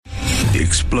the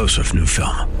explosive new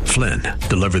film, Flynn,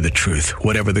 Deliver the Truth,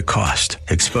 Whatever the Cost,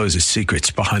 exposes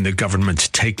secrets behind the government's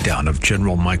takedown of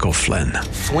General Michael Flynn.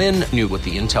 Flynn knew what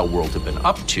the intel world had been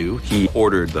up to. He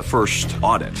ordered the first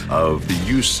audit of the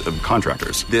use of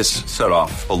contractors. This set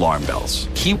off alarm bells.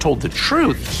 He told the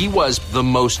truth. He was the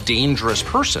most dangerous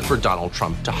person for Donald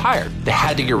Trump to hire. They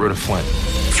had to get rid of Flynn.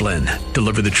 Flynn,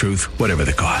 Deliver the Truth, Whatever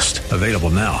the Cost. Available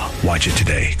now. Watch it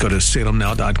today. Go to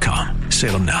salemnow.com.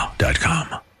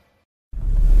 salemnow.com.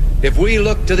 If we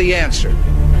look to the answer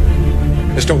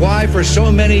as to why for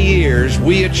so many years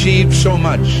we achieved so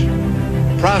much,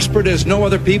 prospered as no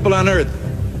other people on earth,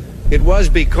 it was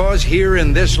because here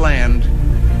in this land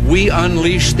we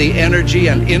unleashed the energy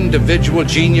and individual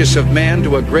genius of man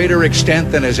to a greater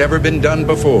extent than has ever been done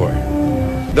before.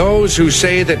 Those who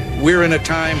say that we're in a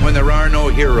time when there are no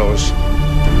heroes,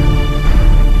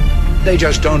 they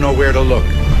just don't know where to look.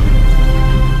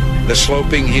 The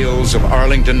sloping hills of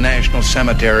Arlington National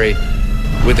Cemetery,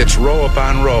 with its row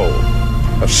upon row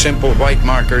of simple white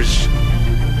markers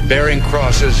bearing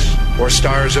crosses or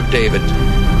stars of David,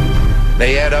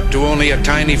 they add up to only a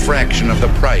tiny fraction of the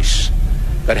price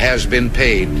that has been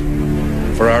paid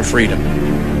for our freedom.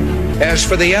 As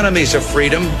for the enemies of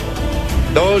freedom,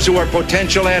 those who are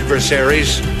potential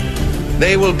adversaries,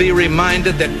 they will be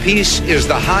reminded that peace is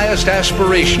the highest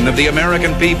aspiration of the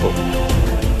American people.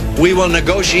 We will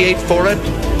negotiate for it,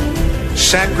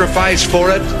 sacrifice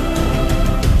for it.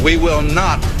 We will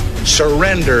not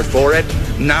surrender for it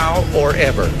now or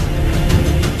ever.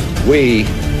 We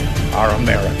are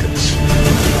Americans.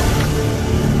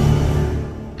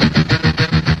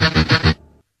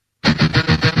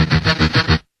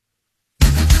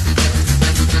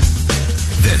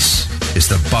 This is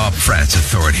the Bob Frantz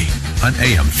Authority on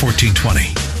AM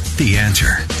 1420. The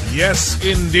Answer. Yes,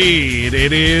 indeed.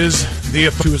 It is. The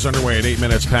Authority is underway at 8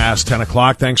 minutes past 10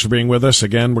 o'clock. Thanks for being with us.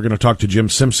 Again, we're going to talk to Jim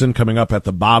Simpson coming up at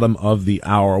the bottom of the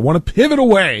hour. I want to pivot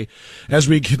away as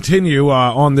we continue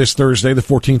on this Thursday, the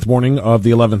 14th morning of the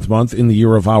 11th month in the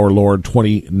year of our Lord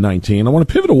 2019. I want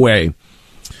to pivot away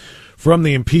from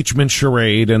the impeachment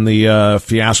charade and the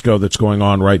fiasco that's going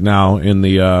on right now in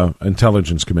the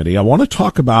Intelligence Committee. I want to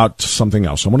talk about something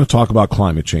else. I want to talk about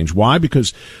climate change. Why?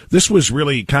 Because this was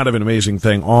really kind of an amazing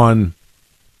thing on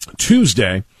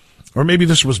Tuesday, or maybe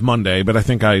this was Monday, but I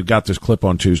think I got this clip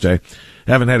on Tuesday.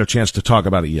 I haven't had a chance to talk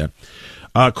about it yet.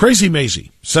 Crazy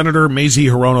Mazie, Senator Mazie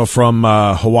Hirono from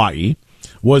Hawaii,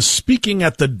 was speaking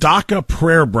at the DACA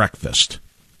prayer breakfast.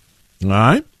 All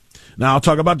right? Now, I'll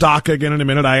talk about DACA again in a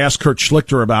minute. I asked Kurt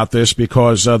Schlichter about this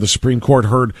because the Supreme Court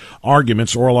heard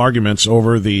oral arguments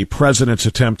over the president's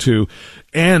attempt to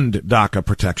end DACA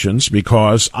protections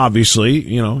because,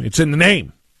 obviously, it's in the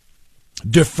name.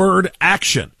 Deferred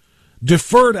action.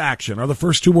 Deferred action are the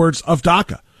first two words of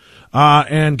DACA.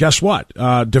 And guess what?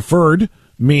 Deferred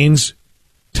means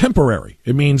temporary.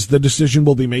 It means the decision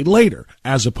will be made later,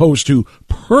 as opposed to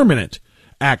permanent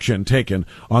action taken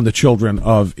on the children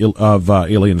of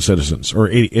alien citizens, or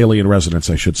alien residents,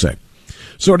 I should say.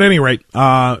 So at any rate,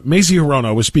 Mazie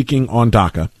Hirono was speaking on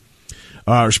DACA,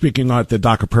 or speaking at the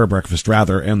DACA prayer breakfast,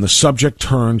 rather, and the subject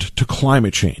turned to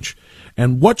climate change.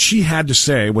 And what she had to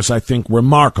say was, I think,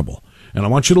 remarkable. And I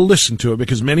want you to listen to it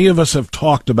because many of us have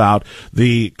talked about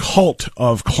the cult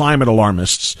of climate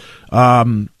alarmists,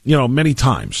 many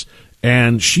times.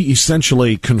 And she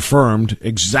essentially confirmed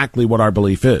exactly what our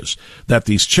belief is, that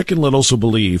these chicken littles who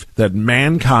believe that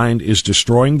mankind is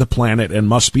destroying the planet and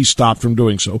must be stopped from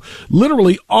doing so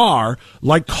literally are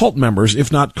like cult members,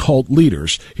 if not cult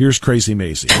leaders. Here's Crazy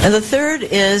Mazie. And the third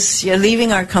is you're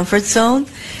leaving our comfort zone.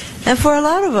 And for a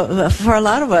lot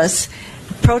of us,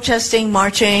 protesting,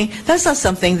 marching, that's not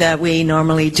something that we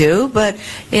normally do, but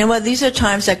you know what, these are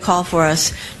times that call for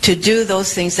us to do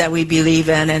those things that we believe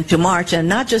in and to march, and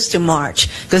not just to march,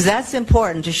 because that's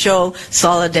important to show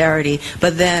solidarity,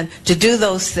 but then to do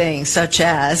those things such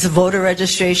as voter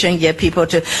registration, get people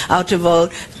out to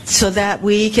vote, so that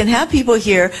we can have people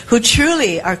here who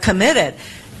truly are committed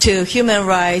to human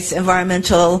rights,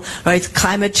 environmental rights,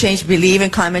 climate change, believe in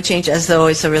climate change as though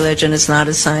it's a religion, it's not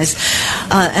a science,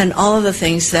 and all of the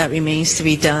things that remains to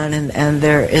be done, and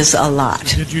there is a lot.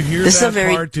 Did you hear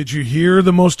that part? Did you hear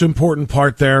the most important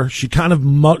part there? She kind of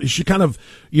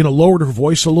lowered her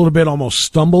voice a little bit, almost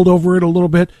stumbled over it a little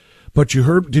bit, but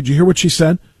did you hear what she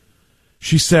said?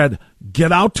 She said,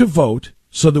 get out to vote,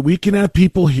 so that we can have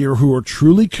people here who are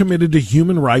truly committed to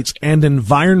human rights and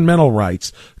environmental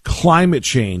rights, climate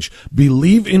change,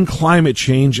 believe in climate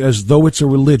change as though it's a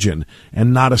religion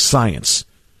and not a science.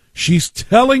 She's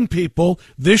telling people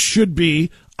this should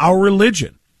be our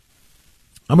religion.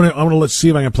 I'm gonna let's see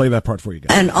if I can play that part for you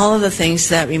guys. And all of the things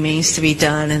that remains to be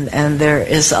done, and there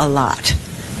is a lot.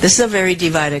 This is a very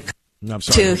divided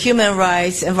to human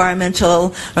rights,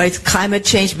 environmental rights, climate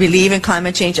change, believe in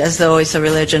climate change as though it's a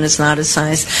religion, it's not a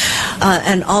science,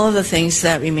 and all of the things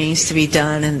that remains to be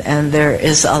done, and there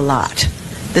is a lot.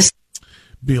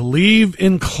 Believe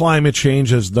in climate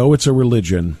change as though it's a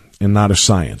religion and not a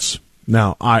science.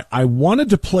 Now, I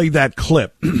wanted to play that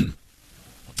clip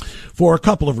for a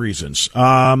couple of reasons.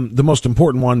 The most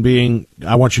important one being,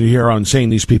 I want you to hear how insane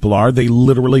these people are. They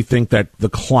literally think that the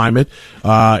climate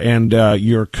and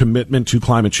your commitment to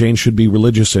climate change should be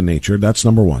religious in nature. That's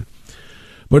number one.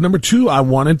 But number two, I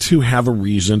wanted to have a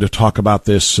reason to talk about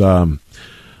this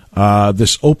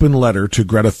this open letter to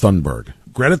Greta Thunberg.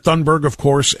 Greta Thunberg, of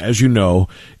course, as you know,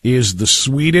 is the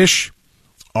Swedish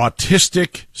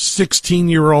autistic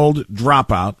 16-year-old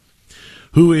dropout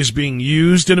who is being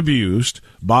used and abused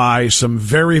by some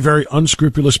very, very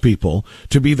unscrupulous people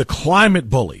to be the climate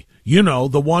bully. You know,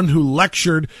 the one who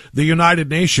lectured the United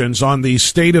Nations on the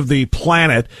state of the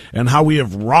planet and how we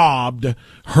have robbed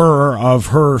her of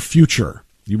her future.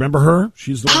 You remember her?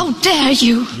 She's the one. How dare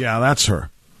you? Yeah, that's her.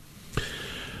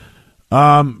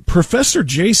 Professor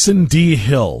Jason D.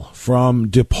 Hill from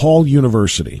DePaul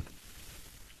University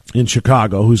in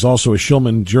Chicago, who's also a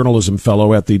Shillman Journalism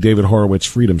Fellow at the David Horowitz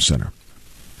Freedom Center,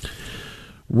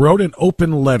 wrote an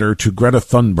open letter to Greta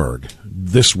Thunberg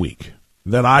this week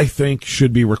that I think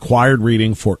should be required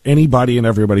reading for anybody and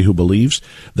everybody who believes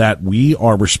that we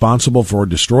are responsible for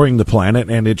destroying the planet,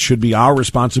 and it should be our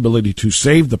responsibility to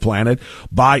save the planet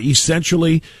by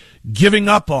essentially giving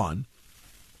up on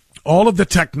all of the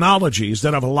technologies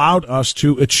that have allowed us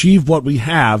to achieve what we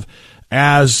have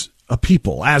as a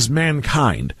people, as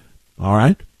mankind. All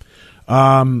right?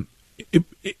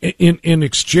 In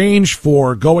exchange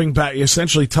for going back,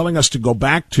 essentially telling us to go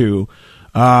back to,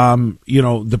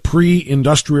 the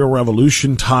pre-industrial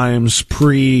revolution times,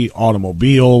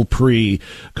 pre-automobile,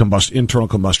 internal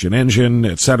combustion engine,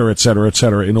 et cetera,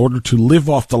 in order to live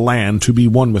off the land, to be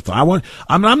one with them.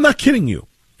 I'm not kidding you.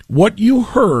 What you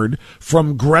heard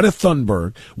from Greta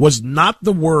Thunberg was not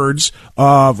the words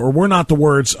of, or were not the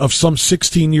words of some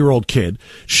 16-year-old kid.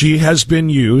 She has been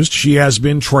used. She has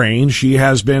been trained. She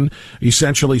has been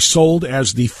essentially sold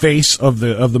as the face of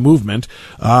the movement,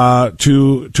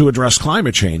 to address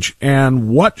climate change. And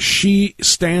what she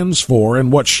stands for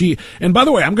and and by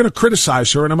the way, I'm going to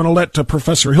criticize her and I'm going to let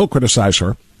Professor Hill criticize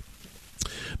her.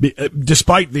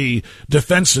 Despite the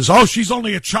defenses, she's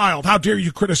only a child. How dare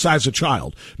you criticize a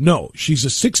child? No, she's a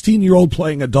 16-year-old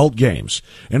playing adult games.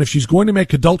 And if she's going to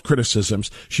make adult criticisms,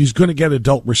 she's going to get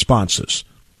adult responses.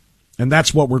 And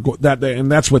that's what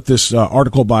that's what this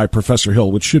article by Professor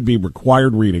Hill, which should be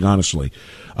required reading, honestly,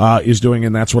 is doing.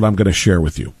 And that's what I'm going to share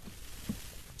with you.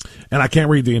 And I can't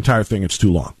read the entire thing. It's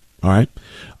too long. All right.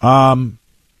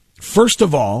 First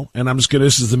of all, and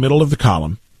this is the middle of the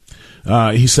column.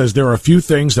 He says there are a few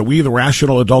things that we, the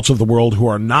rational adults of the world who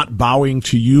are not bowing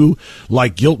to you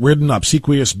like guilt-ridden,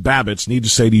 obsequious babbits, need to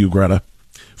say to you, Greta.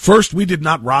 First, we did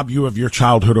not rob you of your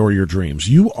childhood or your dreams.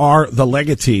 You are the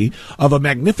legatee of a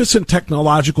magnificent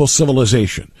technological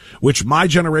civilization, which my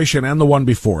generation and the one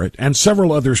before it, and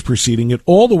several others preceding it,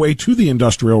 all the way to the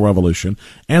Industrial Revolution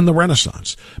and the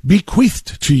Renaissance,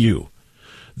 bequeathed to you.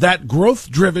 That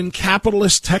growth-driven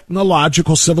capitalist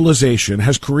technological civilization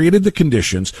has created the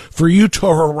conditions for you to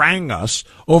harangue us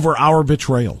over our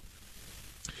betrayal.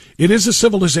 It is a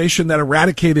civilization that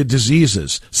eradicated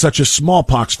diseases such as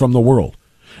smallpox from the world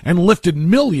and lifted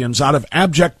millions out of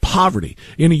abject poverty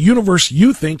in a universe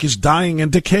you think is dying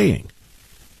and decaying.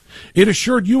 It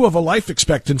assured you of a life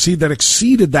expectancy that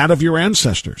exceeded that of your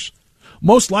ancestors,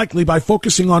 most likely by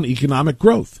focusing on economic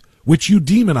growth, which you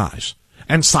demonize,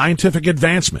 and scientific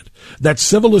advancement. That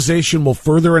civilization will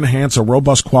further enhance a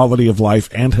robust quality of life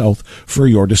and health for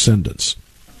your descendants.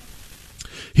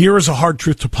 Here is a hard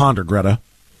truth to ponder, Greta.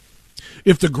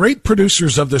 If the great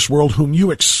producers of this world whom you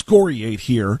excoriate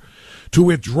here to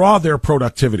withdraw their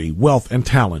productivity, wealth, and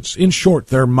talents, in short,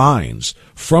 their minds,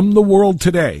 from the world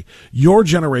today, your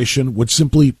generation would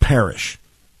simply perish.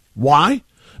 Why?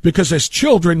 Because as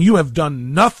children, you have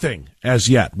done nothing as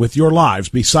yet with your lives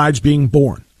besides being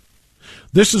born.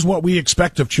 This is what we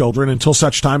expect of children until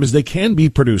such time as they can be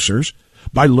producers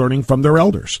by learning from their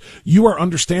elders. You are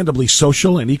understandably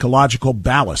social and ecological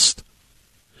ballast.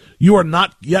 You are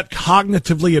not yet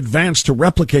cognitively advanced to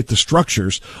replicate the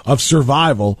structures of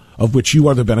survival of which you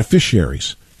are the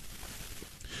beneficiaries.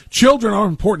 Children are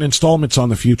important installments on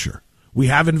the future. We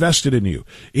have invested in you.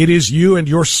 It is you and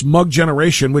your smug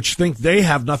generation which think they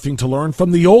have nothing to learn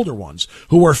from the older ones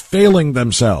who are failing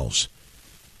themselves.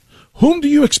 Whom do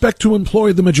you expect to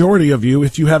employ the majority of you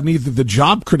if you have neither the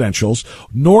job credentials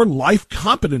nor life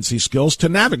competency skills to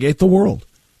navigate the world?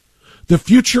 The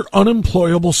future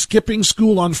unemployable skipping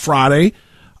school on Friday,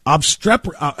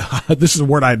 this is a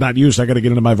word I had not used, I got to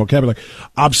get into my vocabulary,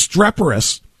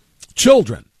 obstreperous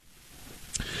children.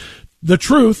 The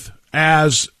truth,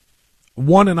 as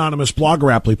one anonymous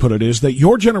blogger aptly put it, is that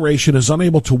your generation is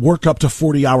unable to work up to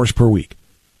 40 hours per week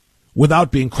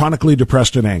without being chronically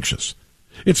depressed and anxious.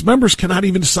 Its members cannot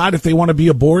even decide if they want to be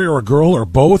a boy or a girl or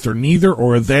both or neither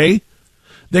or they.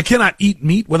 They cannot eat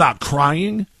meat without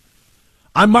crying.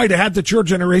 I might add that your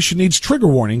generation needs trigger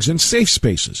warnings and safe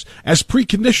spaces as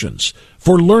preconditions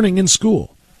for learning in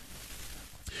school.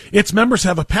 Its members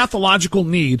have a pathological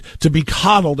need to be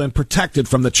coddled and protected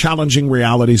from the challenging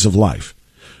realities of life.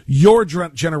 Your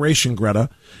generation, Greta,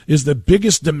 is the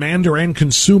biggest demander and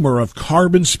consumer of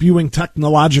carbon-spewing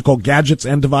technological gadgets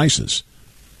and devices.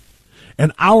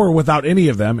 An hour without any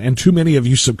of them, and too many of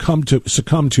you succumb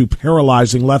to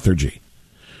paralyzing lethargy.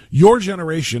 Your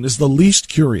generation is the least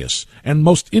curious and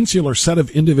most insular set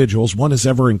of individuals one has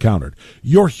ever encountered.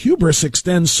 Your hubris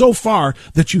extends so far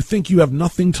that you think you have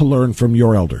nothing to learn from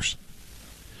your elders.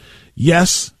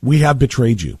 Yes, we have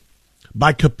betrayed you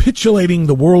by capitulating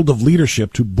the world of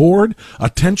leadership to bored,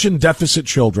 attention-deficit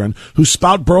children who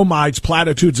spout bromides,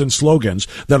 platitudes, and slogans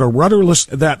that a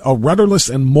rudderless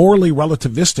and morally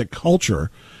relativistic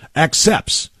culture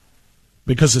accepts,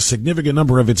 because a significant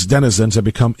number of its denizens have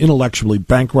become intellectually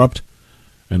bankrupt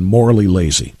and morally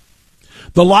lazy.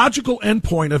 The logical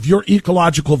endpoint of your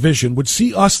ecological vision would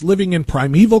see us living in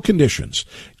primeval conditions,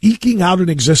 eking out an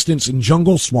existence in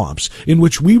jungle swamps in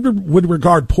which we would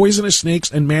regard poisonous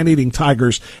snakes and man-eating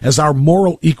tigers as our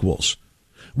moral equals.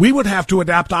 We would have to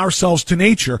adapt ourselves to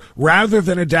nature rather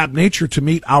than adapt nature to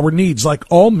meet our needs like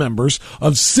all members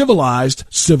of civilized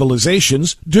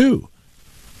civilizations do.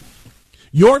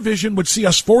 Your vision would see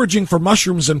us foraging for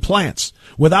mushrooms and plants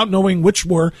without knowing which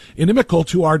were inimical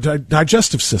to our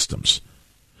digestive systems.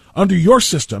 Under your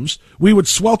systems, we would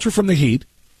swelter from the heat,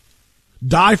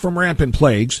 die from rampant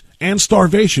plagues, and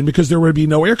starvation because there would be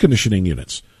no air conditioning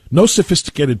units, no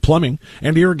sophisticated plumbing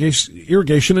and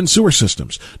irrigation and sewer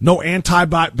systems, no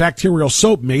antibacterial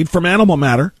soap made from animal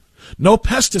matter, no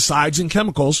pesticides and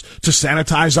chemicals to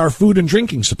sanitize our food and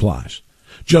drinking supplies.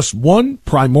 Just one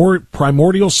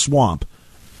primordial swamp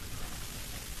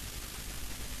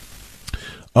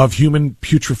of human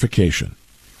putrefaction.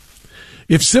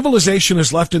 If civilization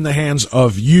is left in the hands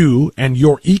of you and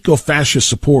your eco-fascist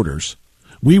supporters,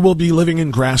 we will be living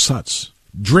in grass huts,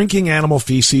 drinking animal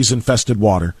feces-infested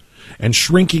water, and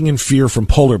shrinking in fear from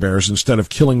polar bears instead of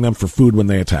killing them for food when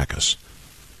they attack us.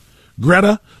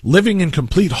 Greta, living in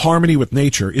complete harmony with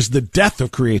nature is the death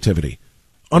of creativity.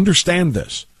 Understand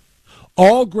this.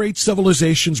 All great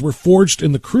civilizations were forged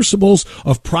in the crucibles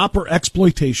of proper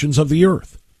exploitations of the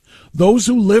earth. Those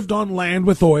who lived on land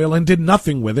with oil and did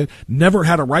nothing with it never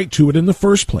had a right to it in the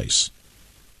first place.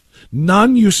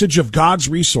 Non-usage of God's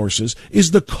resources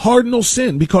is the cardinal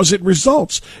sin because it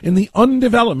results in the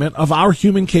undevelopment of our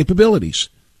human capabilities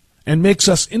and makes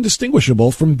us indistinguishable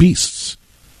from beasts.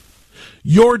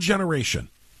 Your generation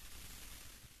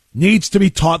needs to be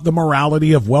taught the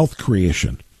morality of wealth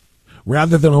creation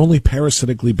rather than only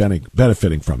parasitically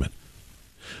benefiting from it.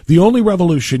 The only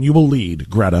revolution you will lead,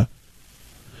 Greta,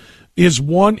 is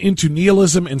one into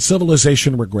nihilism and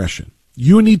civilization regression.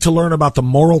 You need to learn about the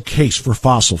moral case for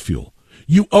fossil fuel.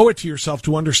 You owe it to yourself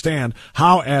to understand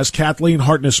how, as Kathleen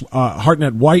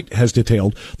Hartnett White has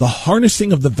detailed, the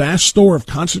harnessing of the vast store of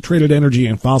concentrated energy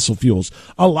and fossil fuels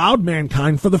allowed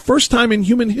mankind for the first time in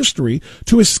human history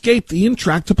to escape the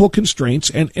intractable constraints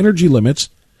and energy limits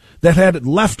that had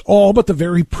left all but the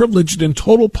very privileged in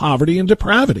total poverty and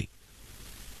depravity.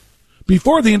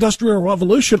 Before the Industrial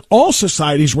Revolution, all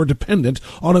societies were dependent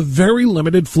on a very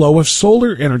limited flow of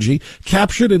solar energy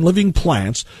captured in living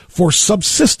plants for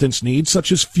subsistence needs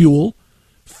such as food,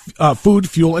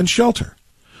 fuel, and shelter.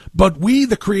 But we,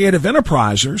 the creative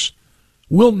enterprisers,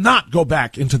 will not go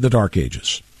back into the Dark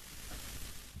Ages.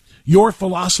 Your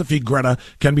philosophy, Greta,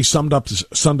 can be summed up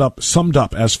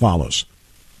as follows.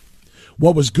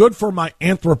 What was good for my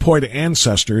anthropoid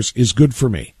ancestors is good for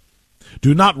me.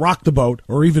 Do not rock the boat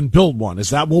or even build one,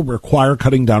 as that will require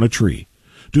cutting down a tree.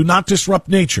 Do not disrupt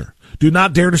nature. Do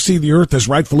not dare to see the earth as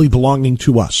rightfully belonging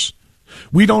to us.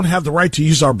 We don't have the right to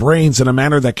use our brains in a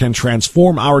manner that can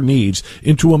transform our needs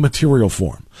into a material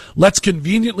form. Let's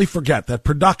conveniently forget that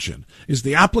production is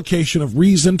the application of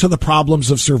reason to the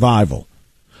problems of survival.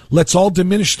 Let's all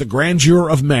diminish the grandeur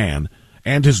of man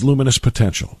and his luminous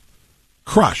potential.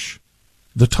 Crush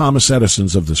the Thomas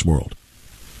Edisons of this world.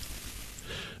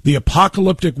 The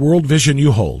apocalyptic world vision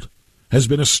you hold has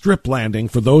been a strip landing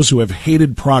for those who have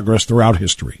hated progress throughout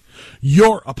history.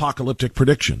 Your apocalyptic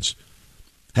predictions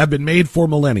have been made for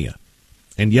millennia,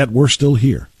 and yet we're still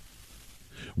here.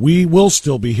 We will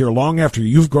still be here long after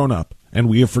you've grown up, and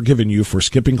we have forgiven you for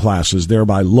skipping classes,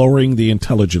 thereby lowering the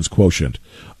intelligence quotient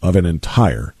of an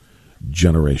entire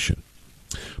generation.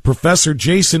 Professor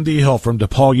Jason D. Hill from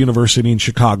DePaul University in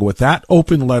Chicago with that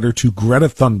open letter to Greta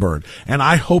Thunberg, and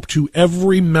I hope to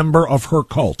every member of her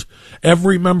cult,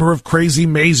 every member of Crazy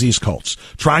Maisie's cults,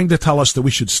 trying to tell us that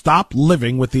we should stop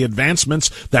living with the advancements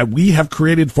that we have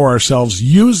created for ourselves,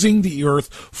 using the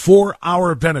earth for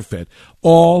our benefit,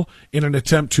 all in an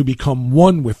attempt to become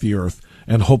one with the earth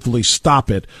and hopefully stop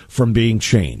it from being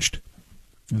changed.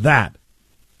 That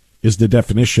is the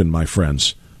definition, my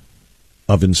friends,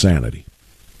 of insanity.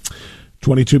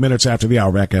 22 minutes after the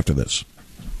hour, back after this.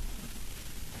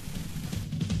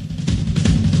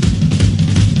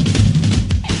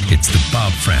 It's the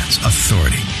Bob Frantz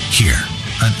Authority here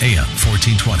on AM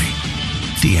 1420.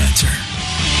 The Answer.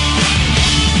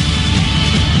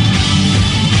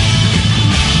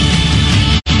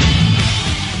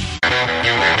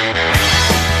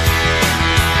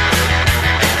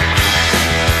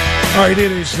 All right,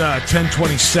 it is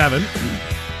 10:27.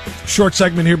 Short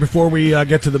segment here before we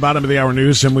get to the bottom of the hour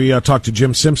news, and we talk to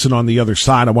Jim Simpson on the other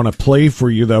side. I want to play for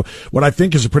you, though, what I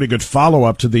think is a pretty good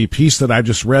follow-up to the piece that I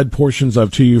just read portions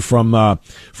of to you from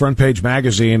Front Page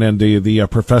Magazine and the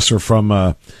professor from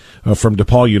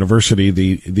DePaul University,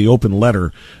 the open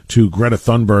letter to Greta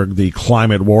Thunberg, the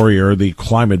climate warrior, the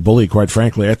climate bully, quite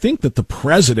frankly. I think that the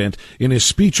president, in his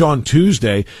speech on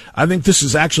Tuesday, I think this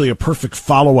is actually a perfect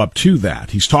follow-up to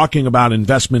that. He's talking about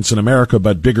investments in America,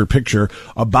 but bigger picture,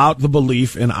 about the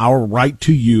belief in our right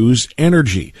to use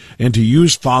energy and to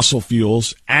use fossil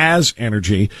fuels as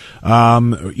energy,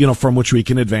 from which we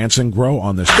can advance and grow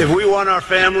on this. If we want our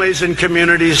families and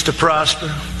communities to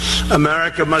prosper,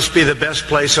 America must be the best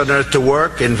place on earth to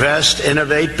work, invest,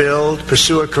 innovate, build,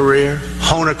 pursue a career,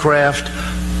 hone a craft,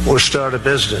 or start a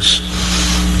business.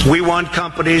 We want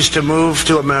companies to move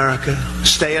to America,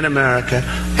 stay in America,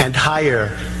 and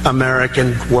hire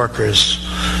American workers.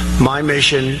 My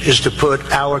mission is to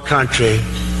put our country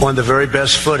on the very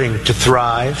best footing to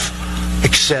thrive,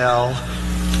 excel,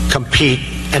 compete,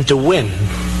 and to win.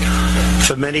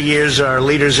 For many years, our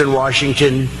leaders in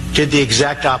Washington did the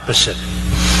exact opposite.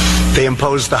 They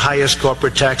imposed the highest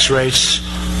corporate tax rates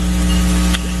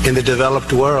in the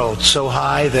developed world, so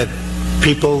high that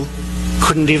people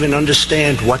couldn't even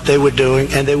understand what they were doing,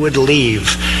 and they would leave.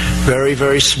 Very,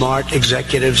 very smart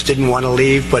executives didn't want to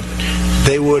leave, but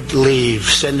they would leave,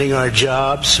 sending our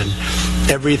jobs and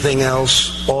everything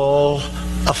else all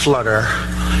aflutter.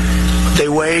 They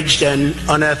waged an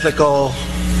unethical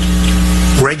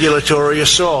regulatory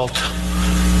assault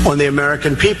on the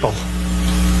American people.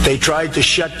 They tried to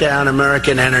shut down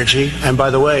American energy, and by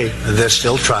the way, they're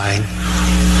still trying.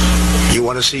 You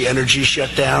want to see energy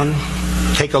shut down?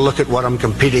 Take a look at what I'm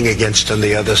competing against on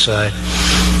the other side.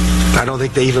 I don't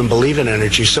think they even believe in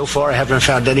energy. So far, I haven't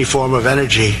found any form of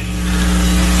energy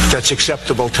that's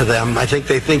acceptable to them. I think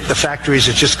they think the factories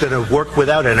are just going to work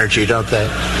without energy, don't they?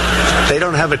 They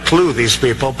don't have a clue, these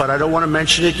people, but I don't want to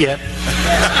mention it yet.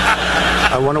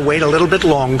 I want to wait a little bit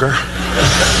longer.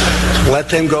 Let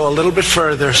them go a little bit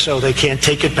further so they can't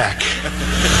take it back.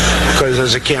 Because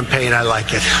as a campaign, I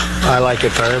like it. I like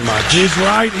it very much. He's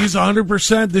right. He's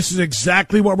 100%. This is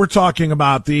exactly what we're talking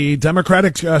about. The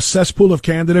Democratic cesspool of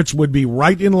candidates would be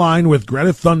right in line with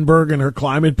Greta Thunberg and her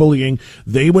climate bullying.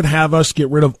 They would have us get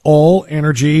rid of all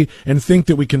energy and think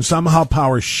that we can somehow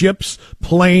power ships,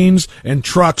 planes, and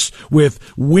trucks with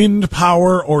wind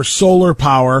power or solar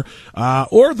power,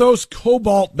 or those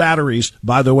cobalt batteries,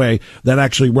 by the way, that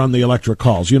actually run the electric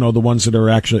cars. You know, the ones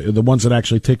that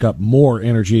actually take up more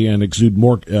energy and exude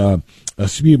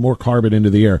spew more carbon into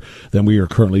the air than we are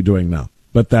currently doing now.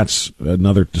 But that's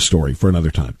another story for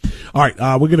another time. All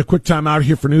right, we'll get a quick time out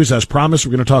here for news. As promised,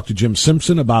 we're going to talk to Jim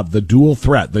Simpson about the dual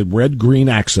threat, the red-green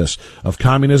axis of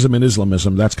communism and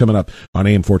Islamism. That's coming up on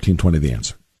AM 1420, The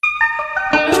Answer.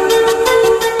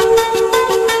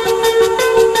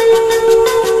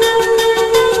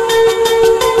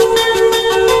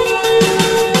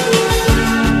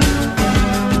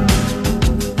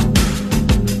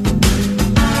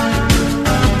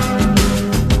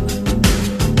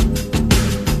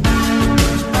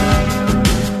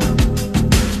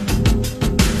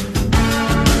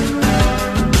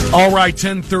 All right,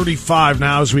 10:35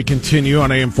 now as we continue on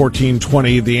AM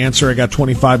 1420. The Answer. I got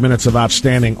 25 minutes of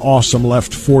outstanding awesome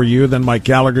left for you. Then Mike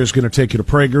Gallagher is going to take you to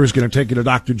Prager, is going to take you to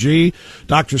Dr. G,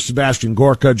 Dr. Sebastian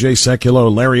Gorka, Jay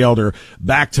Sekulow, Larry Elder.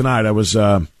 Back tonight. I was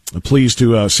pleased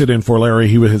to sit in for Larry.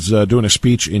 He was doing a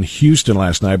speech in Houston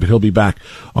last night, but he'll be back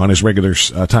on his regular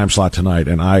time slot tonight,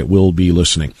 and I will be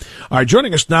listening. All right,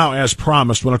 joining us now, as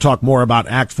promised, we're going to talk more about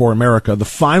Act for America. The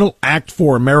final Act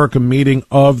for America meeting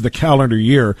of the calendar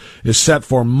year is set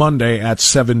for Monday at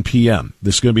 7 p.m.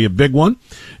 This is going to be a big one.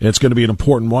 It's going to be an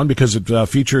important one because it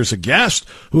features a guest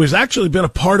who has actually been a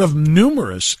part of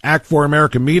numerous Act for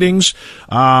America meetings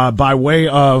by way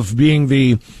of being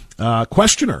the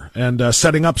questioner and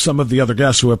setting up some of the other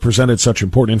guests who have presented such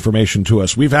important information to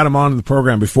us. We've had him on the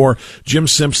program before. Jim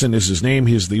Simpson is his name.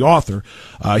 He's the author.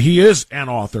 He is an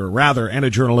author, rather, and a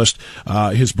journalist.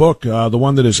 His book, the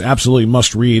one that is absolutely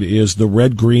must read, is The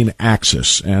Red-Green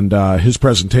Axis. And his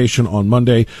presentation on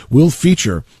Monday will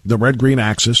feature the Red-Green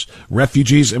Axis,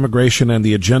 refugees, immigration, and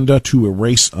the agenda to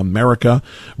erase America.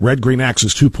 Red-Green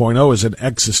Axis 2.0 is an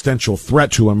existential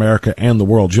threat to America and the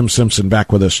world. Jim Simpson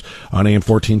back with us on AM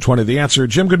 1420. The Answer.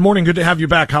 Jim, good morning. Good to have you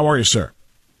back. How are you, sir?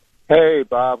 Hey,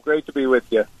 Bob. Great to be with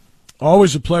you.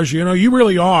 Always a pleasure. You know, you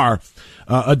really are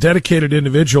a dedicated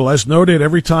individual. As noted,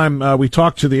 every time we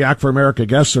talk to the Act for America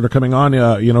guests that are coming on,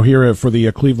 here for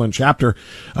the Cleveland chapter,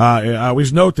 I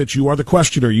always note that you are the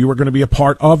questioner. You are going to be a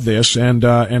part of this and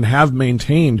have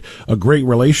maintained a great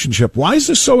relationship. Why is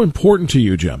this so important to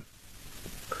you, Jim?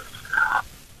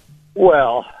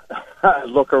 Well,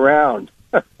 look around.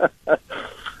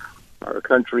 Our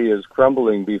country is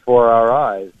crumbling before our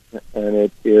eyes, and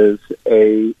it is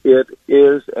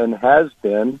and has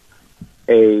been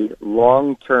a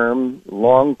long-term,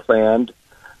 long-planned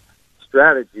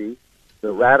strategy.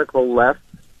 The radical left,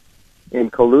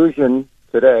 in collusion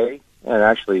today, and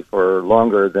actually for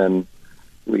longer than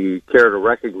we care to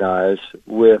recognize,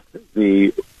 with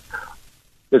the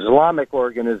Islamic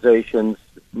organizations,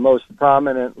 most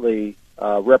prominently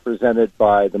represented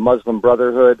by the Muslim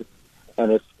Brotherhood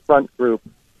and its front group,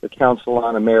 the Council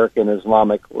on American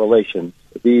Islamic Relations.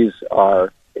 These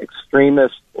are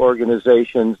extremist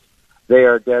organizations. They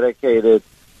are dedicated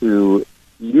to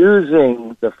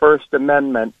using the First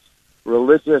Amendment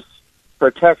religious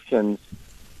protections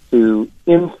to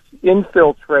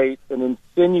infiltrate and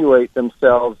insinuate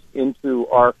themselves into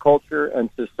our culture and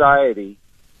society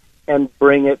and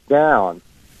bring it down.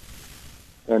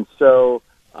 And so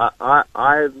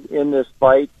I'm in this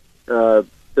fight till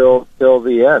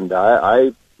the end.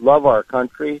 I love our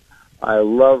country. I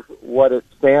love what it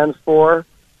stands for.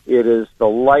 It is the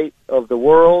light of the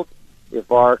world.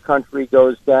 If our country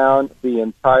goes down, the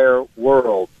entire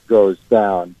world goes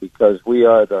down, because we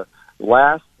are the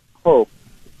last hope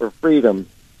for freedom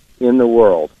in the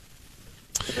world.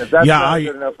 If that's not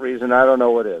good enough reason, I don't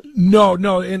know what is. No,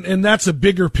 and that's a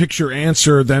bigger picture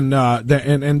answer than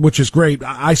and which is great.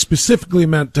 I specifically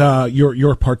meant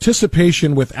your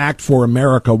participation with Act for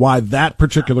America. Why that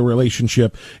particular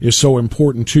relationship is so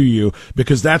important to you,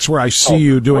 because that's where I see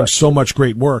you doing so much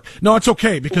great work. No, it's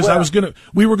okay, because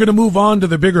we were gonna move on to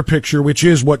the bigger picture, which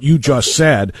is what you just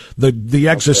said, the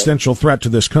existential threat to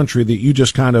this country that you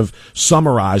just kind of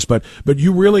summarized. But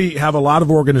you really have a lot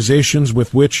of organizations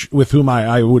with whom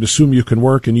I would assume you can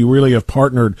work, and you really have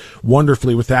partnered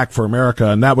wonderfully with Act for America,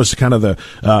 and that was kind of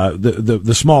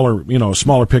the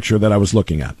smaller picture that I was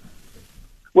looking at.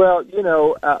 Well,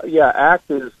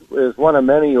 ACT is one of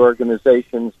many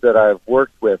organizations that I've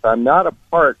worked with. I'm not a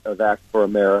part of Act for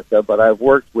America, but I've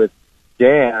worked with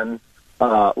Dan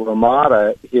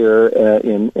Ramada here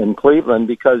in Cleveland,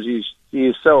 because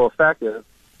he's so effective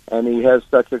and he has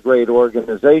such a great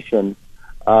organization.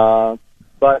 But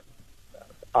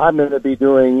I'm going to be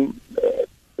doing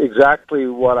exactly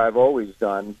what I've always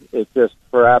done. It's just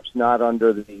perhaps not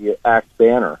under the ACT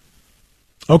banner.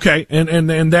 Okay,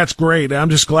 and that's great. I'm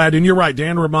just glad. And you're right,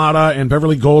 Dan Ramada and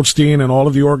Beverly Goldstein and all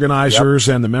of the organizers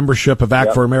and the membership of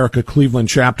Act for America Cleveland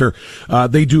chapter,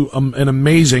 they do an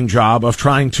amazing job of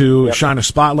trying to shine a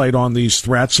spotlight on these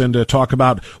threats and to talk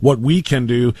about what we can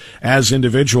do as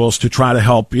individuals to try to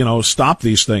help, stop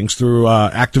these things through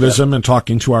activism and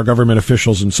talking to our government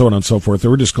officials and so on and so forth.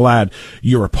 And we're just glad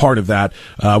you're a part of that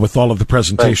with all of the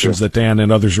presentations that Dan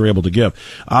and others are able to give.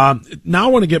 Now I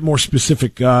want to get more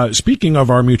specific. Speaking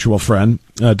of our mutual friend,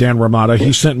 Dan Ramada,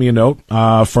 he sent me a note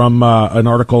from an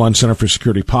article on Center for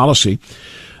Security Policy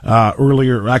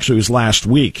earlier, actually it was last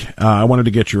week. I wanted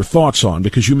to get your thoughts on,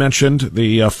 because you mentioned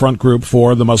the front group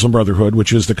for the Muslim Brotherhood,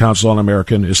 which is the Council on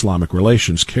American Islamic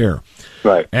Relations, CAIR.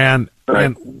 Right. And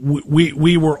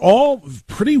we were all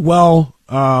pretty well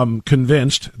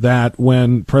convinced that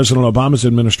when President Obama's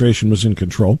administration was in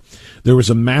control, there was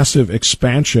a massive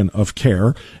expansion of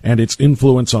CAIR and its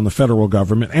influence on the federal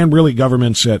government and really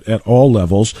governments at all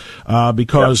levels,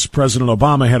 because President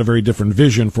Obama had a very different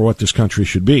vision for what this country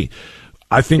should be.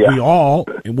 I think we all,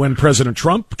 when President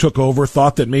Trump took over,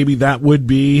 thought that maybe that would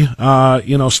be,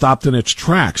 stopped in its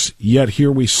tracks. Yet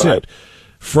here we sit.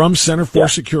 From Center for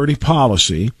Security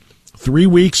Policy, 3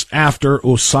 weeks after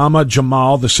Osama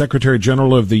Jamal, the Secretary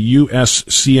General of the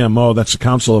USCMO, that's the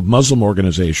Council of Muslim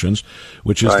Organizations,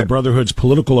 which is the Brotherhood's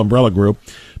political umbrella group,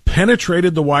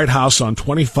 penetrated the White House on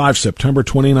 25 September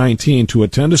 2019 to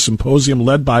attend a symposium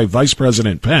led by Vice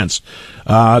President Pence.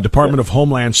 Department of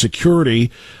Homeland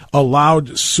Security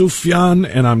allowed Sufyan,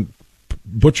 and I'm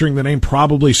butchering the name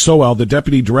probably so well, the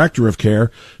Deputy Director of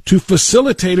CARE, to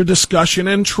facilitate a discussion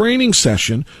and training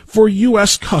session for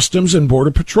U.S. Customs and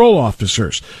Border Patrol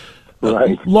officers.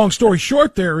 Long story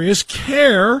short,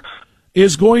 CARE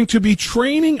is going to be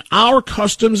training our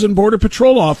Customs and Border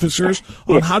Patrol officers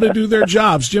on how to do their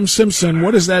jobs. Jim Simpson,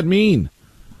 what does that mean?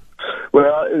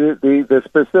 Well, the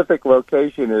specific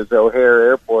location is O'Hare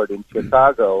Airport in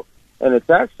Chicago, and it's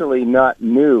actually not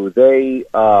new. They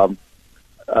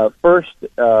first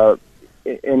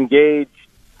engaged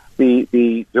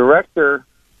the director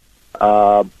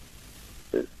at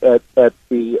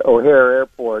the O'Hare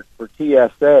Airport for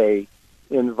TSA,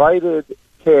 invited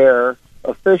CARE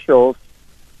officials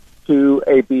to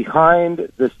a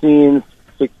behind-the-scenes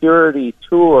security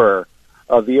tour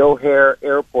of the O'Hare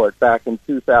Airport back in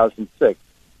 2006.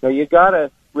 Now, you got to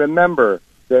remember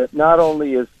that not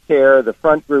only is CARE the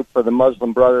front group for the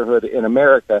Muslim Brotherhood in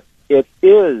America, it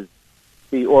is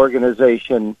the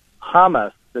organization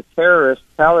Hamas, the terrorist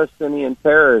Palestinian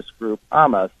terrorist group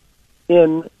Hamas,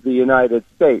 in the United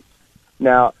States.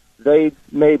 Now, they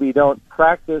maybe don't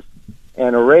practice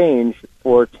and arrange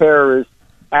for terrorist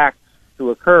acts to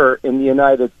occur in the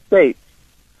United States,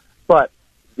 but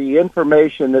the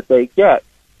information that they get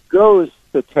goes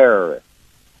to terrorists.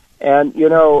 And,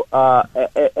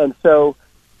 and so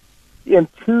in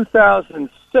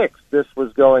 2006, this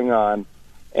was going on,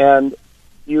 and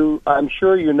I'm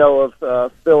sure you know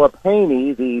of Philip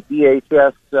Haney, the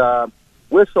DHS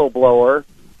whistleblower,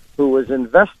 who was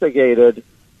investigated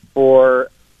for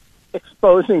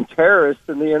exposing terrorists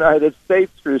in the United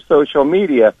States through social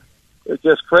media. It's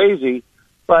just crazy.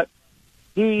 But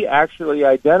he actually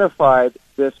identified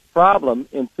this problem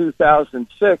in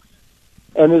 2006,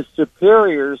 and his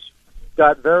superiors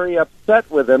got very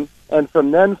upset with him, and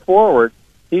from then forward,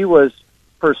 he was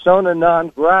persona non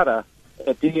grata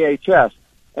at DHS.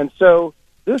 And so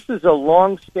this is a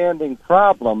long-standing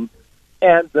problem,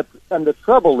 and the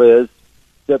trouble is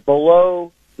that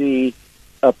below the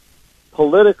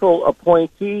political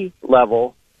appointee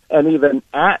level, and even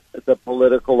at the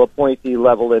political appointee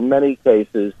level in many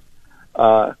cases,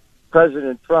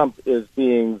 President Trump is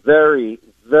being very,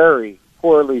 very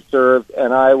poorly served,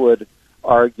 and I would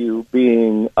argue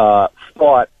being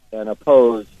fought and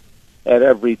opposed at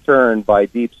every turn by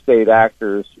deep state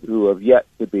actors who have yet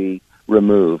to be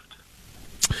removed.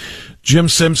 Jim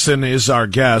Simpson is our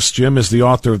guest. Jim is the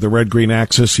author of The Red-Green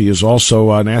Axis. He is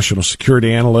also a national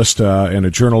security analyst and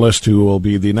a journalist who will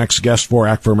be the next guest for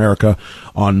Act for America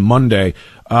on Monday.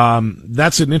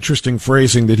 That's an interesting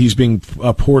phrasing, that he's being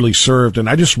poorly served. And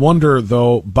I just wonder,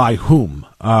 though, by whom?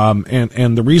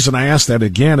 And the reason I ask that,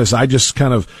 again, is I just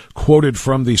kind of quoted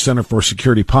from the Center for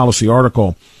Security Policy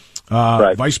article,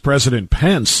 Vice President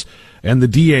Pence and the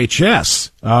DHS,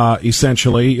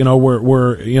 essentially,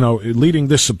 were leading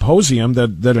this symposium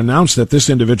that announced that this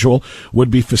individual would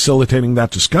be facilitating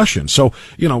that discussion. So,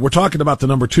 we're talking about the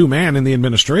number two man in the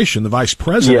administration, the vice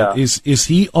president. Yeah. Is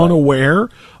he unaware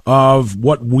of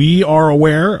what we are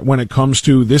aware when it comes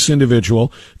to this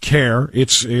individual, CARE,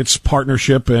 its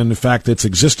partnership, and in fact its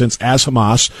existence as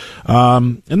Hamas,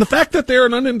 and the fact that they're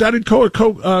an unindicted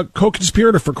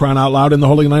co-conspirator, for crying out loud, in the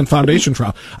Holy Land Foundation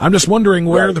trial? I'm just wondering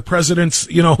where the president's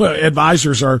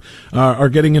advisors are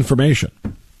getting information.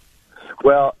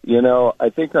 Well,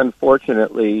 I think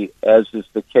unfortunately, as is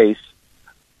the case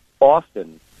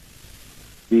often,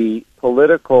 the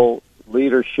political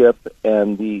leadership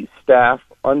and the staff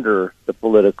under the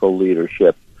political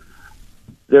leadership,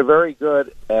 they're very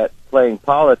good at playing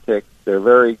politics. They're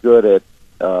very good at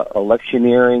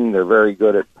electioneering. They're very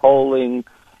good at polling.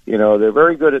 They're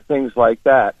very good at things like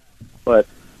that. But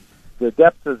the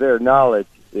depth of their knowledge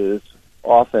is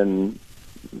often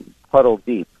puddle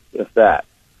deep, if that.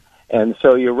 And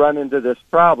so you run into this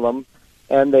problem,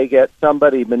 and they get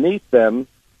somebody beneath them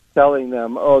telling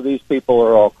them, oh, these people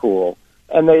are all cool.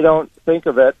 And they don't think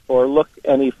of it or look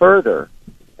any further.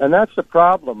 And that's the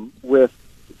problem with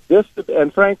this,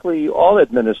 and frankly, all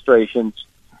administrations,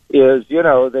 is,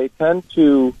 they tend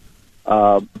to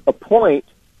appoint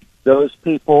those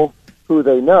people who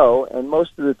they know, and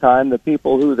most of the time the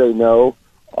people who they know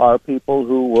are people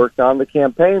who worked on the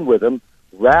campaign with them,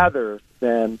 rather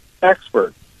than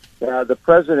expert. The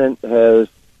president has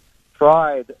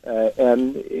tried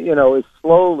and, is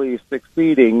slowly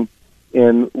succeeding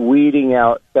in weeding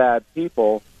out bad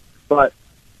people, but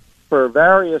for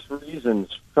various reasons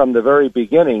from the very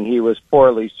beginning, he was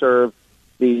poorly served.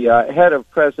 The head of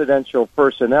presidential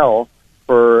personnel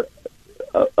for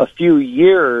a few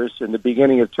years in the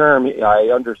beginning of term, I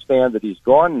understand that he's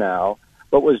gone now,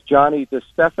 but was Johnny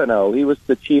DeStefano. He was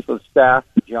the chief of staff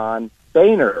to John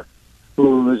Boehner,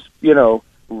 who's,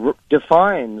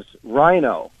 defines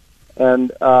Rhino.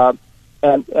 And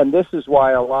this is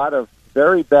why a lot of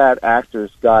very bad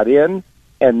actors got in,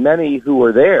 and many who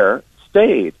were there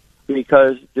stayed,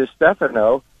 because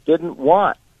DeStefano didn't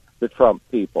want the Trump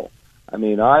people. I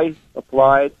mean, I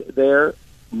applied there.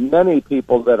 Many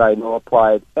people that I know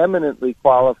applied, eminently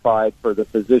qualified for the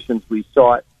positions we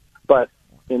sought, but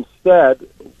instead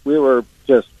we were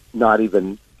just not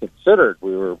even considered.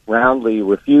 We were roundly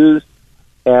refused,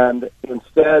 and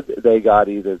instead they got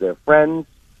either their friends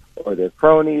or their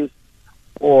cronies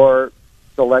or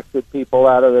selected people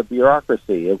out of the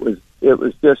bureaucracy. It was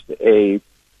just a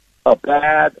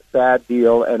bad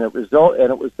deal, and it was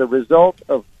the result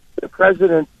of the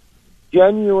president's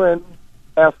genuine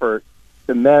effort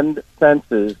to mend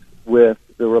fences with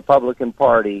the Republican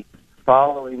Party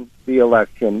following the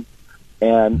election,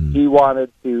 and he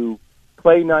wanted to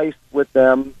play nice with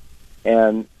them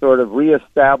and sort of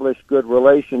reestablish good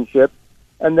relationships,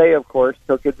 and they, of course,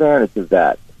 took advantage of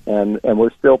that, and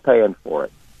we're still paying for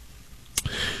it.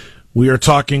 We are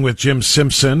talking with Jim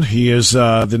Simpson. He is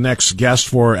the next guest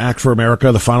for Act for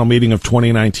America, the final meeting of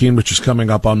 2019, which is coming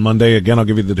up on Monday. Again, I'll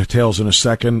give you the details in a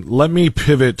second. Let me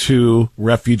pivot to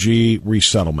refugee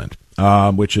resettlement,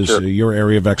 which is your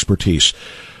area of expertise.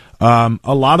 A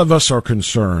lot of us are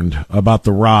concerned about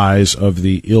the rise of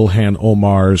the Ilhan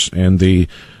Omars and the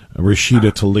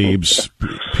Rashida Tlaib's,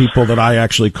 people that I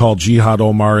actually call Jihad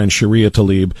Omar and Sharia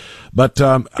Tlaib, but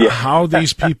how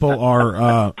these people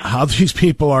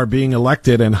are being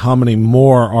elected and how many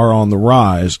more are on the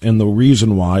rise, and the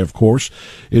reason why, of course,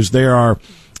 is they are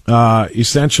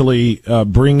essentially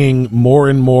bringing more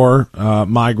and more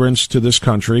migrants to this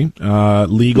country,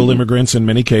 legal immigrants in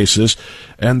many cases,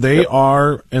 and they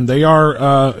are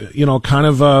kind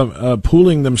of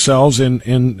pooling themselves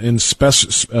in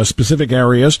specific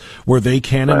areas where they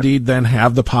can indeed then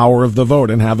have the power of the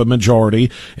vote and have a majority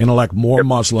and elect more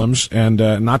Muslims, and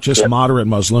not just moderate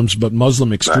Muslims, but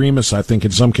Muslim extremists, I think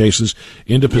in some cases,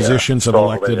 into positions of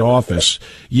elected office.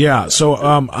 So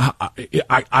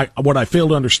what I fail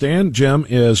to understand, Jim,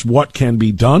 is what can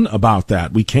be done about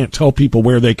that. We can't tell people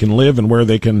where they can live and where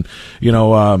they can,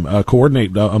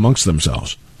 coordinate amongst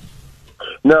themselves.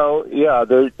 No,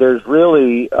 there's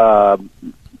really,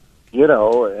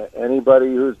 anybody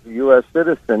who's a U.S.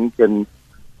 citizen can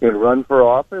run for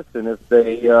office, and if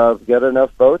they get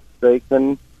enough votes, they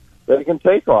can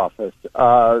take office.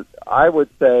 I would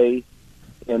say,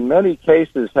 in many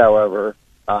cases, however,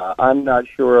 I'm not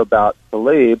sure about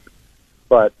Tlaib,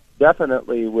 but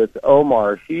definitely with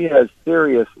Omar, she has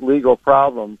serious legal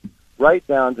problems, right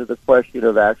down to the question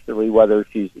of actually whether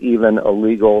she's even a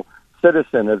legal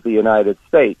citizen of the United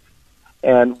States.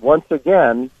 And once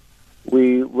again,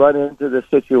 we run into the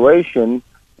situation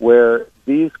where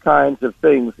these kinds of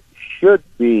things should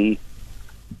be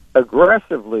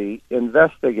aggressively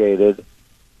investigated,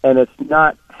 and it's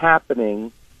not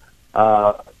happening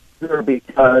either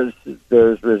because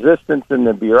there's resistance in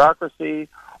the bureaucracy,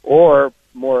 or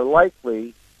more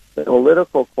likely the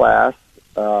political class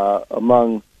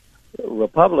among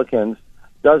Republicans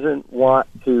doesn't want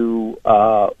to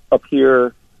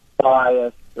appear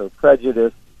biased or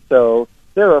prejudiced, so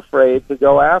they're afraid to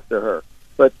go after her.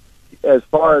 But as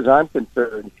far as I'm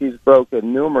concerned, she's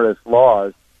broken numerous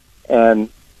laws, and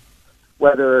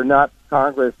whether or not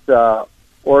Congress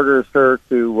orders her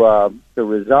to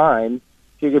resign,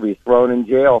 she could be thrown in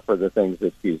jail for the things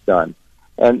that she's done.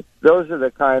 And those are the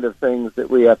kind of things that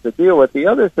we have to deal with. The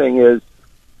other thing is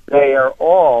they are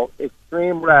all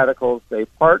extreme radicals. They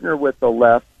partner with the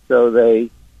left, so they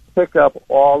pick up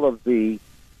all of the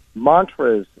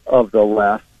mantras of the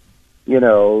left,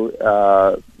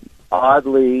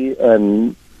 oddly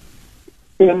and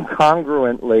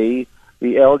incongruently,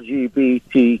 the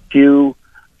LGBTQ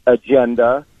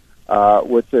agenda,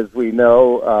 which, as we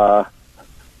know,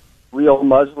 real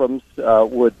Muslims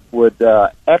would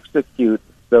execute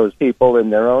those people in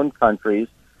their own countries.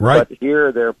 Right. But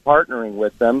here they're partnering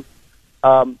with them.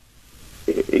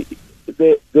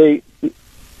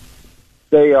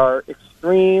 They are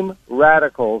extreme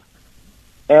radicals,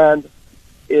 and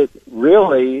it's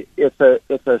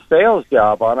a sales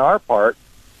job on our part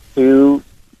to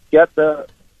get the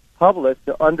public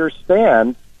to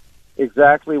understand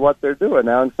exactly what they're doing.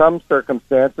 Now, in some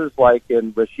circumstances, like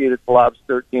in Rashida Tlaib's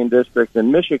 13th district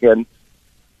in Michigan,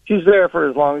 she's there for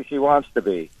as long as she wants to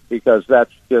be, because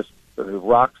that's just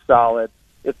rock solid.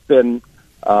 It's been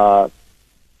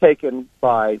taken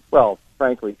by, well,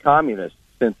 frankly, communists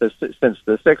since the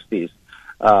 60s.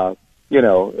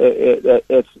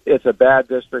 It's a bad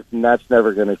district, and that's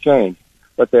never going to change.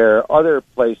 But there are other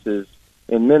places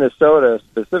in Minnesota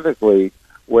specifically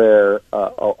where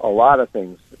a lot of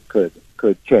things could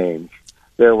change.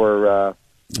 There were.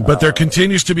 But there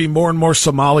continues to be more and more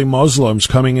Somali Muslims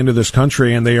coming into this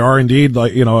country, and they are indeed,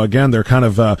 like, again, they're kind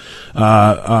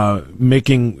of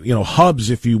making, hubs,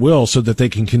 if you will, so that they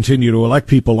can continue to elect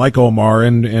people like Omar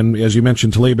and as you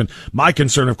mentioned, Tlaib. And my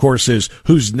concern, of course, is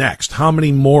who's next? How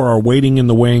many more are waiting in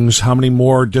the wings? How many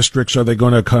more districts are they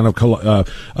going to kind of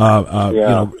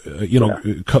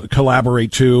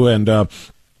collaborate to? And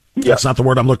that's not the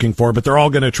word I'm looking for, but they're all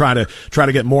going to try to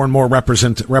get more and more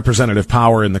representative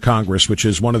power in the Congress, which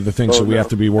is one of the things that we have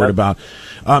to be worried about.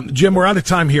 Jim, we're out of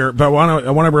time here, but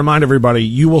I want to remind everybody,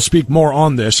 you will speak more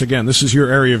on this. Again, this is your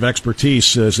area of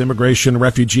expertise, is immigration,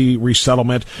 refugee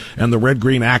resettlement, and the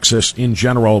red-green axis in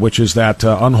general, which is that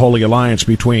unholy alliance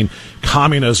between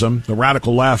communism, the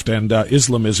radical left, and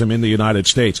Islamism in the United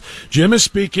States. Jim is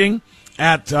speaking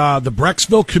at the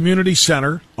Brecksville Community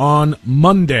Center on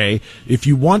Monday. If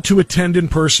you want to attend in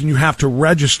person, you have to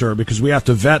register, because we have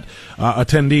to vet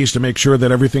attendees to make sure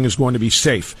that everything is going to be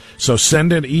safe. So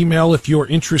send an email if you're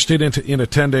interested in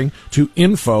attending to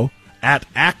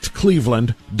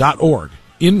info@actcleveland.org.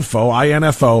 info,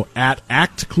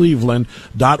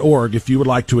 @actcleveland.org if you would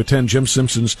like to attend Jim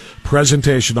Simpson's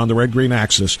presentation on the red-green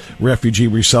axis, refugee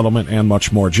resettlement, and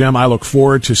much more. Jim, I look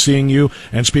forward to seeing you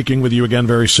and speaking with you again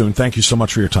very soon. Thank you so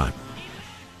much for your time.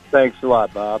 Thanks a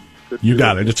lot, Bob. You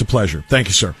got it. It's a pleasure. Thank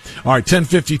you, sir. All right,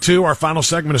 10:52. Our final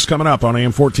segment is coming up on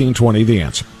AM 1420, The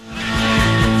Answer.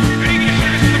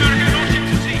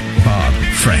 Bob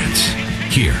France,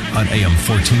 here on AM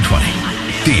 1420,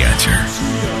 The Answer.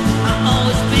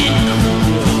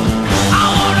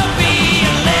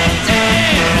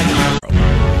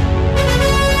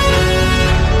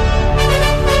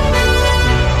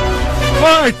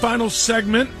 All right, final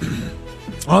segment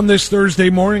on this Thursday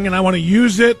morning, and I want to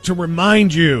use it to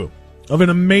remind you of an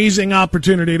amazing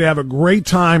opportunity to have a great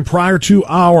time prior to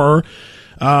our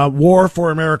War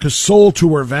for America's Soul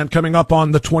Tour event coming up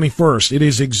on the 21st. It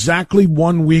is exactly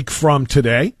 1 week from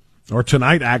today, or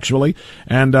tonight, actually,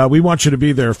 and we want you to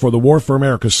be there for the War for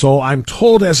America's Soul. I'm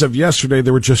told as of yesterday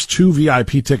there were just 2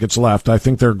 VIP tickets left. I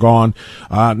think they're gone.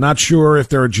 Not sure if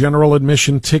there are general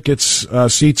admission tickets,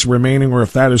 seats remaining, or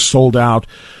if that is sold out.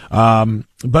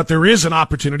 But there is an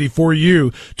opportunity for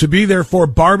you to be there for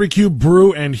Barbecue,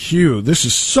 Brew, and Hue. This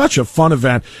is such a fun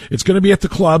event. It's going to be at the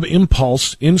Club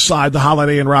Impulse inside the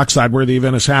Holiday Inn Rockside, where the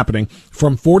event is happening,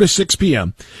 from 4 to 6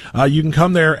 p.m. You can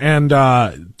come there and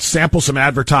sample some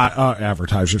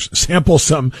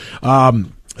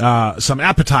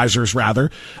appetizers,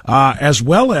 rather, as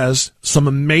well as some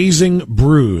amazing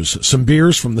brews, some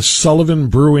beers from the Sullivan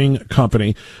Brewing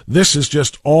Company. This is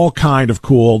just all kind of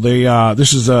cool.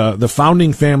 This is the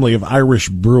founding family of Irish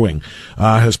brewing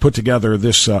has put together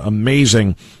this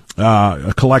amazing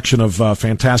a collection of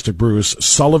fantastic brews.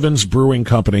 Sullivan's Brewing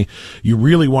Company. You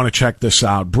really want to check this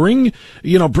out. Bring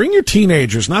your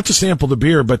teenagers, not to sample the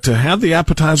beer, but to have the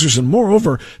appetizers, and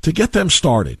moreover, to get them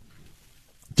started.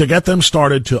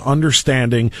 To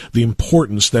understanding the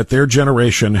importance that their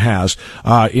generation has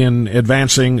in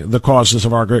advancing the causes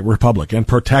of our great republic and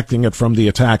protecting it from the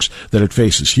attacks that it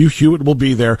faces. Hugh Hewitt will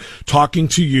be there talking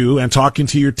to you and talking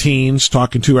to your teens,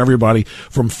 talking to everybody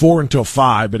from 4 until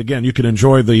 5. But again, you can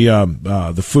enjoy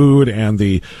the food and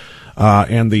the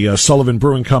Sullivan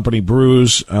Brewing Company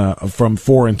brews from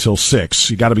 4 until 6.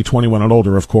 You got to be 21 and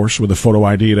older, of course, with a photo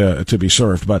ID to be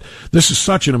served. But this is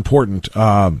such an important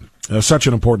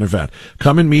event.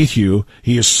 Come and meet Hugh.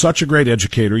 He is such a great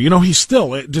educator. He's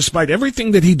still, despite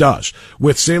everything that he does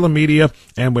with Salem Media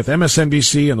and with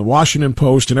MSNBC and the Washington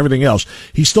Post and everything else,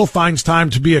 he still finds time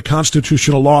to be a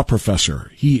constitutional law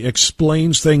professor. He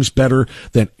explains things better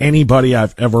than anybody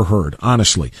I've ever heard,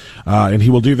 honestly. And he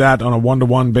will do that on a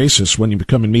one-to-one basis when you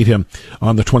come and meet him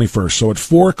on the 21st. So at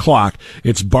 4 o'clock,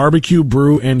 it's Barbecue,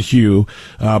 Brew, and Hue,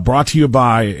 brought to you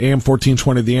by AM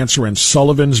 1420 The Answer and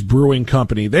Sullivan's Brewing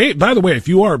Company. By the way, if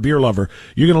you are a beer lover,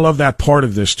 you're going to love that part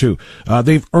of this too.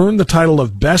 They've earned the title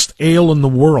of Best Ale in the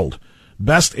World.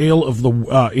 Best Ale of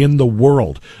in the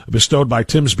World, bestowed by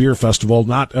Tim's Beer Festival,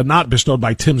 not bestowed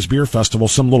by Tim's Beer Festival,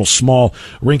 some little small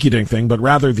rinky-dink thing, but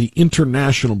rather the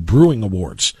International Brewing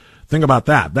Awards. Think about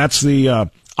that. That's the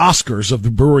Oscars of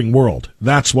the brewing world.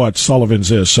 That's what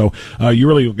Sullivan's is. So you're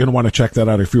really going to want to check that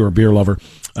out if you're a beer lover.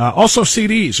 Also,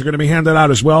 CDs are going to be handed out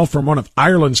as well from one of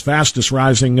Ireland's fastest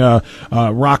rising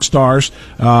rock stars.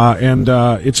 And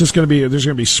it's just going to be, there's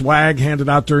going to be swag handed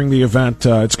out during the event.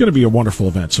 It's going to be a wonderful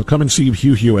event. So come and see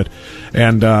Hugh Hewitt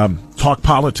and talk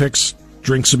politics,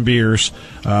 drink some beers,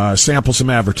 sample some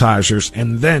advertisers,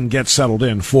 and then get settled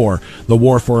in for the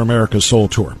War for America's Soul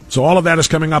Tour. So all of that is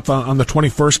coming up on the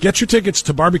 21st. Get your tickets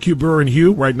to Barbecue Brewer and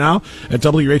Hugh right now at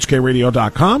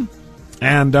WHKRadio.com.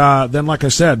 And then, like I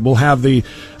said, we'll have the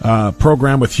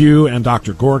program with Hugh and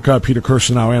Dr. Gorka, Peter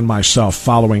Kirsanow, and myself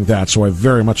following that. So I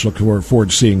very much look forward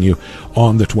to seeing you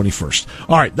on the 21st.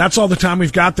 All right, that's all the time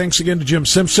we've got. Thanks again to Jim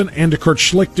Simpson and to Kurt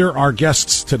Schlichter, our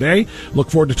guests today.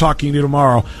 Look forward to talking to you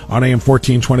tomorrow on AM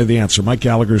 1420 The Answer. Mike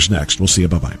Gallagher's next. We'll see you.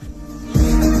 Bye-bye.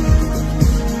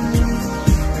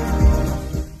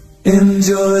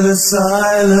 Enjoy the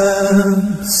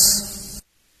silence.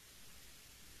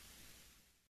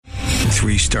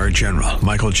 3-star General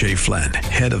Michael J. Flynn,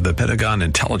 head of the Pentagon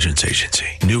Intelligence Agency,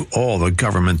 knew all the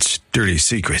government's dirty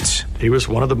secrets. He was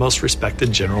one of the most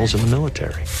respected generals in the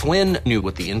military. Flynn knew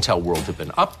what the intel world had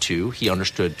been up to. He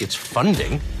understood its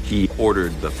funding. He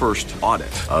ordered the first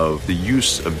audit of the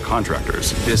use of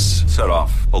contractors. This set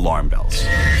off alarm bells.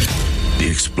 The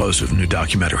explosive new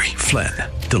documentary, Flynn,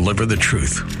 Deliver the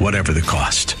Truth, Whatever the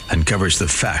Cost, uncovers the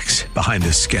facts behind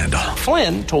this scandal.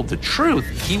 Flynn told the truth.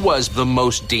 He was the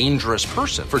most dangerous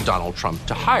person for Donald Trump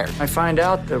to hire. I find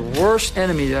out the worst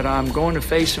enemy that I'm going to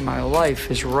face in my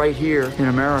life is right here in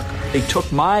America. They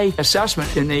took my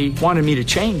assessment and they wanted me to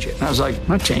change it. And I was like, I'm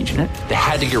not changing it. They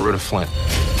had to get rid of Flynn.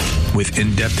 With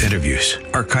in-depth interviews,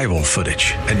 archival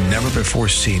footage, and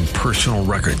never-before-seen personal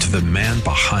records of the man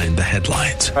behind the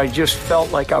headlines. I just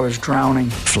felt like I was drowning.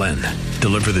 Flynn,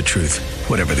 Deliver the Truth,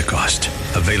 Whatever the Cost.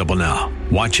 Available now.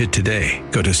 Watch it today.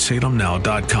 Go to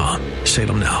salemnow.com.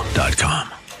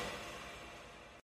 salemnow.com.